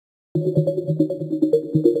Hey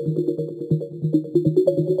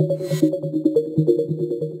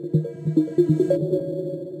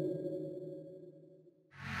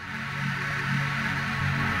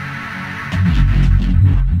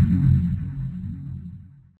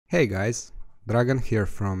guys, Dragan here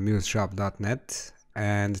from MuseShop.net,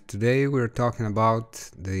 and today we're talking about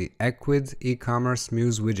the Ecwid eCommerce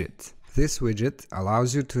Muse Widget. This widget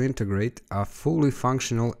allows you to integrate a fully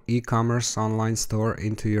functional e-commerce online store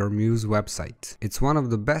into your Muse website. It's one of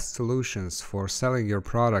the best solutions for selling your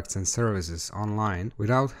products and services online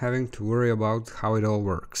without having to worry about how it all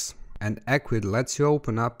works. And Ecwid lets you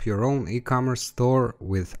open up your own e-commerce store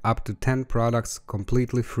with up to 10 products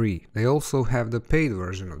completely free. They also have the paid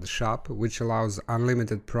version of the shop, which allows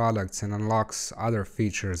unlimited products and unlocks other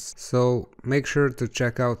features, so make sure to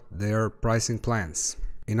check out their pricing plans.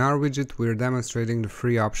 In our widget, we're demonstrating the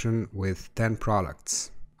free option with 10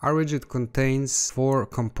 products. Our widget contains 4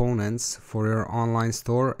 components for your online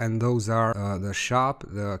store, and those are the shop,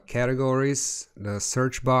 the categories, the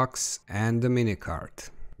search box, and the mini cart.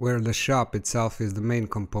 Where the shop itself is the main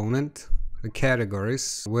component, the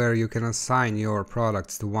categories, where you can assign your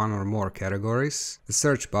products to one or more categories, the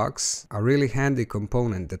search box, a really handy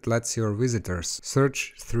component that lets your visitors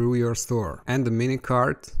search through your store, and the mini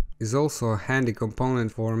cart is also a handy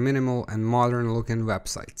component for minimal and modern looking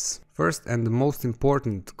websites. First and the most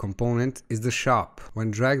important component is the shop.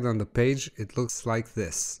 When dragged on the page, it looks like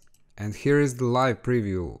this. And here is the live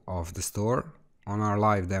preview of the store on our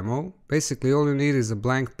live demo. Basically all you need is a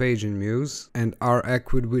blank page in Muse and our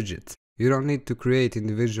Ecwid widget. You don't need to create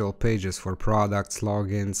individual pages for products,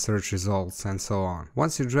 logins, search results, and so on.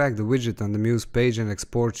 Once you drag the widget on the Muse page and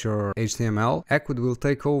export your HTML, Ecwid will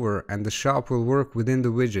take over and the shop will work within the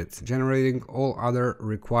widget, generating all other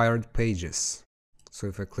required pages. So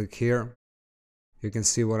if I click here, you can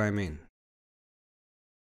see what I mean.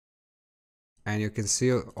 And you can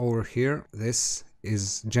see over here, this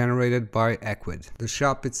is generated by Ecwid. The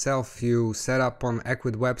shop itself you set up on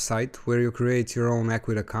Ecwid website, where you create your own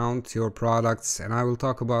Ecwid account, your products, and I will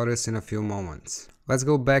talk about this in a few moments. Let's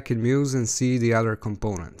go back in Muse and see the other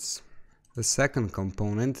components. The second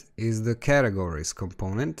component is the categories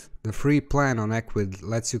component. The free plan on Ecwid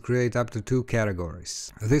lets you create up to 2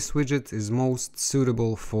 categories. This widget is most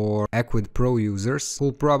suitable for Ecwid Pro users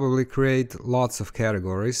who'll probably create lots of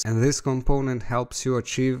categories, and this component helps you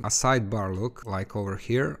achieve a sidebar look like over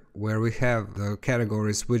here, where we have the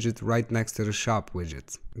categories widget right next to the shop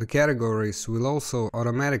widget. The categories will also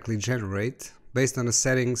automatically generate based on the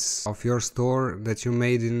settings of your store that you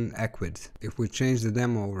made in Ecwid. If we change the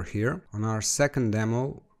demo over here, on our second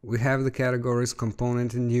demo, we have the categories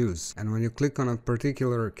component in use, and when you click on a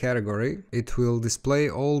particular category, it will display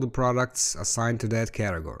all the products assigned to that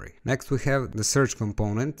category. Next we have the search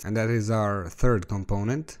component, and that is our third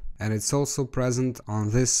component, and it's also present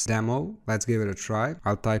on this demo. Let's give it a try.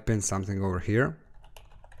 I'll type in something over here,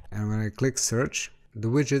 and when I click search, the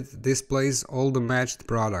widget displays all the matched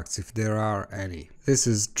products if there are any. This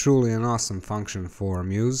is truly an awesome function for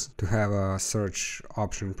Muse, to have a search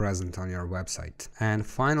option present on your website. And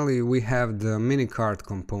finally we have the mini cart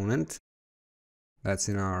component. That's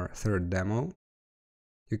in our third demo.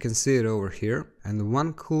 You can see it over here, and the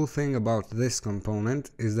one cool thing about this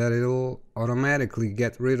component is that it'll automatically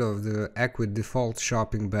get rid of the Ecwid default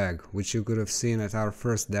shopping bag, which you could have seen at our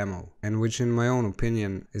first demo, and which in my own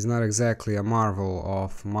opinion is not exactly a marvel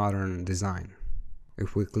of modern design.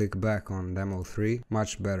 If we click back on demo 3,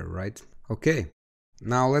 much better, right? Okay,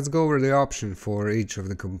 now let's go over the option for each of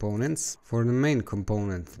the components. For the main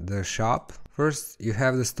component, the shop, first you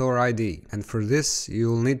have the store ID, and for this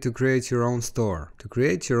you'll need to create your own store. To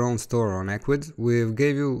create your own store on Ecwid, we've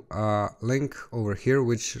gave you a link over here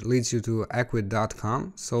which leads you to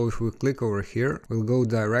ecwid.com, so if we click over here, we'll go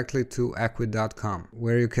directly to ecwid.com,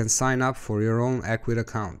 where you can sign up for your own Ecwid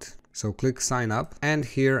account. So click sign up, and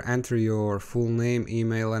here enter your full name,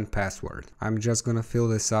 email and password. I'm just gonna fill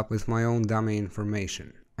this up with my own dummy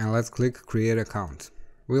information. And let's click create account.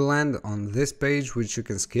 We'll land on this page, which you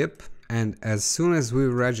can skip. And as soon as we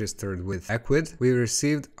registered with Ecwid, we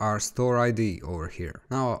received our store ID over here.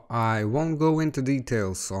 Now, I won't go into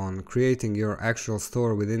details on creating your actual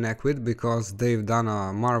store within Ecwid, because they've done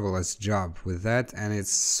a marvelous job with that and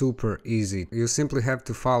it's super easy. You simply have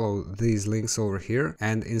to follow these links over here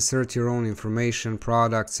and insert your own information,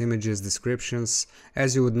 products, images, descriptions,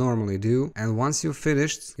 as you would normally do. And once you've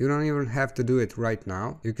finished, you don't even have to do it right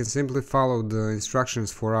now. You can simply follow the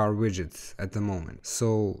instructions for our widget at the moment.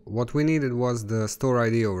 So what we needed was the store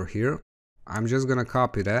ID over here. I'm just gonna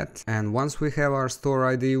copy that, and once we have our store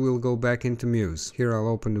ID, we'll go back into Muse. Here I'll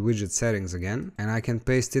open the widget settings again, and I can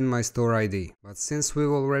paste in my store ID. But since we've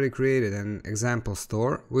already created an example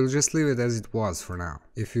store, we'll just leave it as it was for now.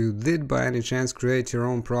 If you did by any chance create your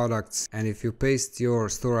own products, and if you paste your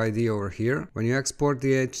store ID over here, when you export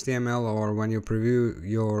the HTML or when you preview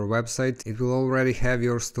your website, it will already have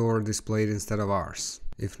your store displayed instead of ours.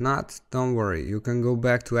 If not, don't worry, you can go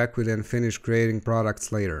back to Ecwid and finish creating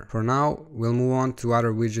products later. For now, we'll move on to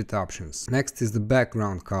other widget options. Next is the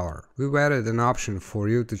background color. We've added an option for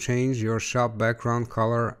you to change your shop background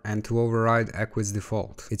color and to override Ecwid's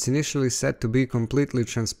default. It's initially set to be completely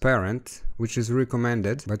transparent, which is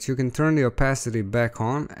recommended, but you can turn the opacity back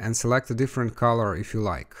on and select a different color if you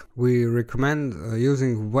like. We recommend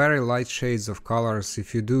using very light shades of colors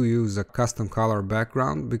if you do use a custom color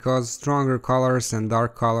background, because stronger colors and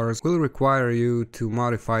dark colors will require you to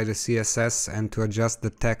modify the CSS and to adjust the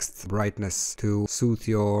text brightness to suit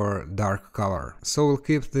your dark color. So we'll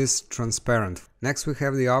keep this transparent. Next we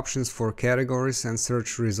have the options for categories and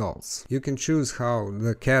search results. You can choose how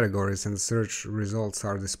the categories and search results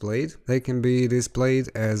are displayed. They can be displayed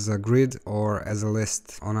as a grid or as a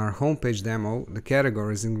list. On our homepage demo, the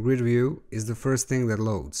categories in grid view is the first thing that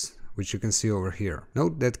loads, which you can see over here.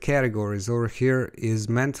 Note that categories over here is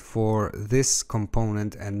meant for this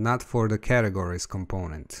component and not for the categories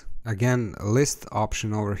component. Again, a list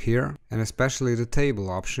option over here, and especially the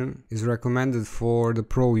table option, is recommended for the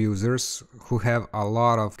pro users who have a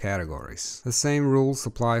lot of categories. The same rules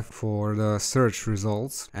apply for the search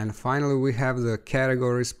results. And finally we have the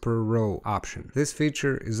categories per row option. This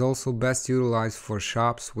feature is also best utilized for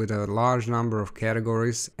shops with a large number of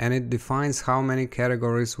categories, and it defines how many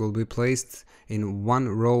categories will be placed in one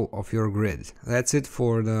row of your grid. That's it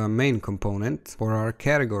for the main component. For our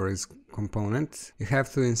categories component, you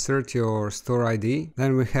have to insert your store ID.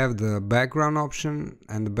 Then we have the background option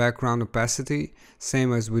and the background opacity,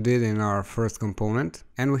 same as we did in our first component.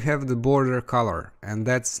 And we have the border color, and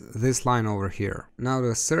that's this line over here. Now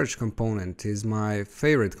the search component is my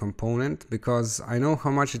favorite component because I know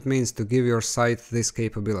how much it means to give your site this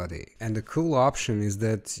capability. And the cool option is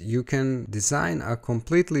that you can design a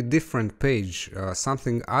completely different page,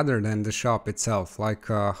 something other than the shop itself, like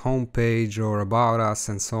a home page or about us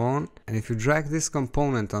and so on. And if you drag this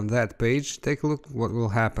component on that page, take a look what will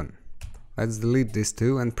happen. Let's delete this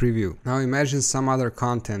too and preview. Now imagine some other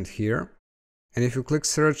content here. And if you click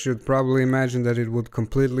search, you'd probably imagine that it would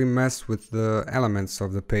completely mess with the elements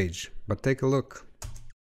of the page. But take a look.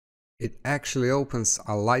 It actually opens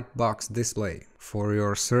a lightbox display for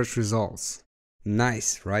your search results.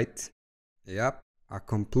 Nice, right? Yep, a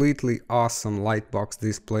completely awesome lightbox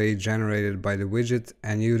display generated by the widget,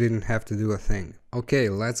 and you didn't have to do a thing. Okay,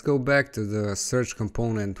 let's go back to the search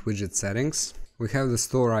component widget settings. We have the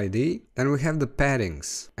store ID, then we have the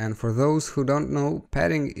paddings. And for those who don't know,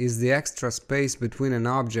 padding is the extra space between an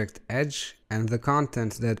object edge and the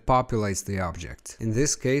content that populates the object. In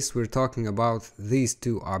this case, we're talking about these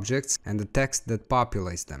two objects and the text that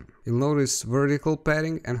populates them. You'll notice vertical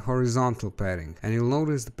padding and horizontal padding. And you'll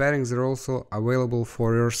notice the paddings are also available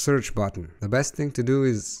for your search button. The best thing to do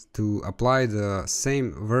is to apply the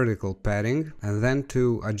same vertical padding and then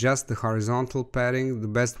to adjust the horizontal padding the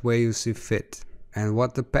best way you see fit. And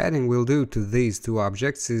what the padding will do to these two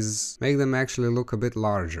objects is make them actually look a bit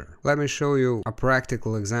larger. Let me show you a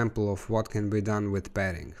practical example of what can be done with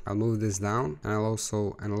padding. I'll move this down and I'll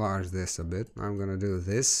also enlarge this a bit. I'm gonna do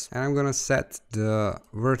this and I'm gonna set the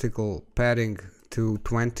vertical padding to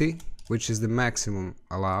 20, which is the maximum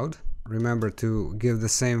allowed. Remember to give the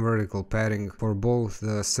same vertical padding for both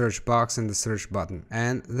the search box and the search button.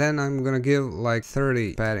 And then I'm gonna give like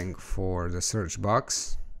 30 padding for the search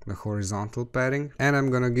box, the horizontal padding, and I'm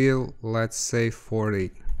gonna give, let's say, 40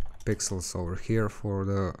 pixels over here for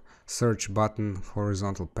the search button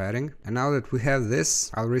horizontal padding. And now that we have this,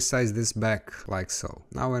 I'll resize this back like so.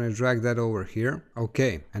 Now when I drag that over here,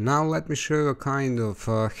 okay, and now let me show you a kind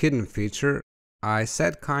of hidden feature. I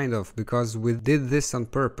said kind of because we did this on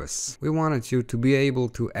purpose. We wanted you to be able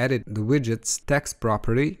to edit the widget's text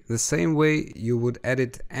property the same way you would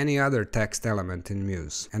edit any other text element in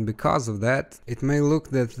Muse. And because of that, it may look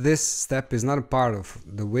that this step is not a part of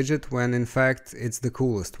the widget when in fact it's the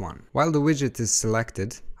coolest one. While the widget is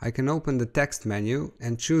selected, I can open the text menu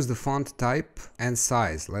and choose the font type and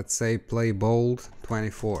size. Let's say play bold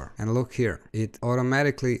 24. And look here, it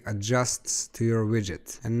automatically adjusts to your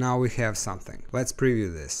widget. And now we have something. Let's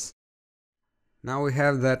preview this. Now we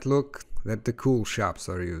have that look that the cool shops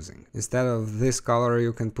are using. Instead of this color,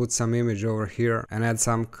 you can put some image over here and add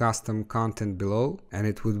some custom content below, and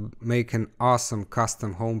it would make an awesome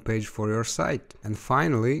custom homepage for your site. And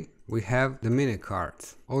finally, we have the mini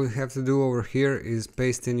cart. All you have to do over here is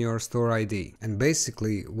paste in your store ID. And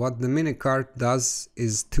basically what the mini cart does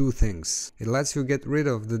is two things. It lets you get rid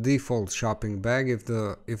of the default shopping bag if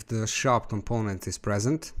the shop component is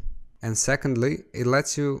present. And secondly, it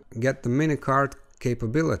lets you get the mini cart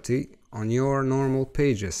capability on your normal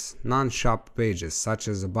pages, non-shop pages such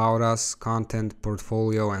as About Us, Content,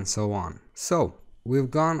 Portfolio, and so on. So,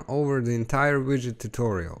 we've gone over the entire widget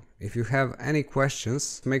tutorial. If you have any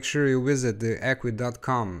questions, make sure you visit the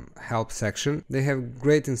Ecwid.com help section. They have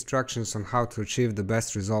great instructions on how to achieve the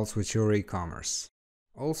best results with your e-commerce.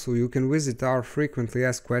 Also, you can visit our frequently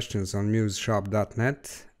asked questions on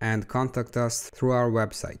MuseShop.net and contact us through our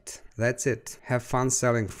website. That's it. Have fun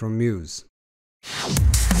selling from Muse.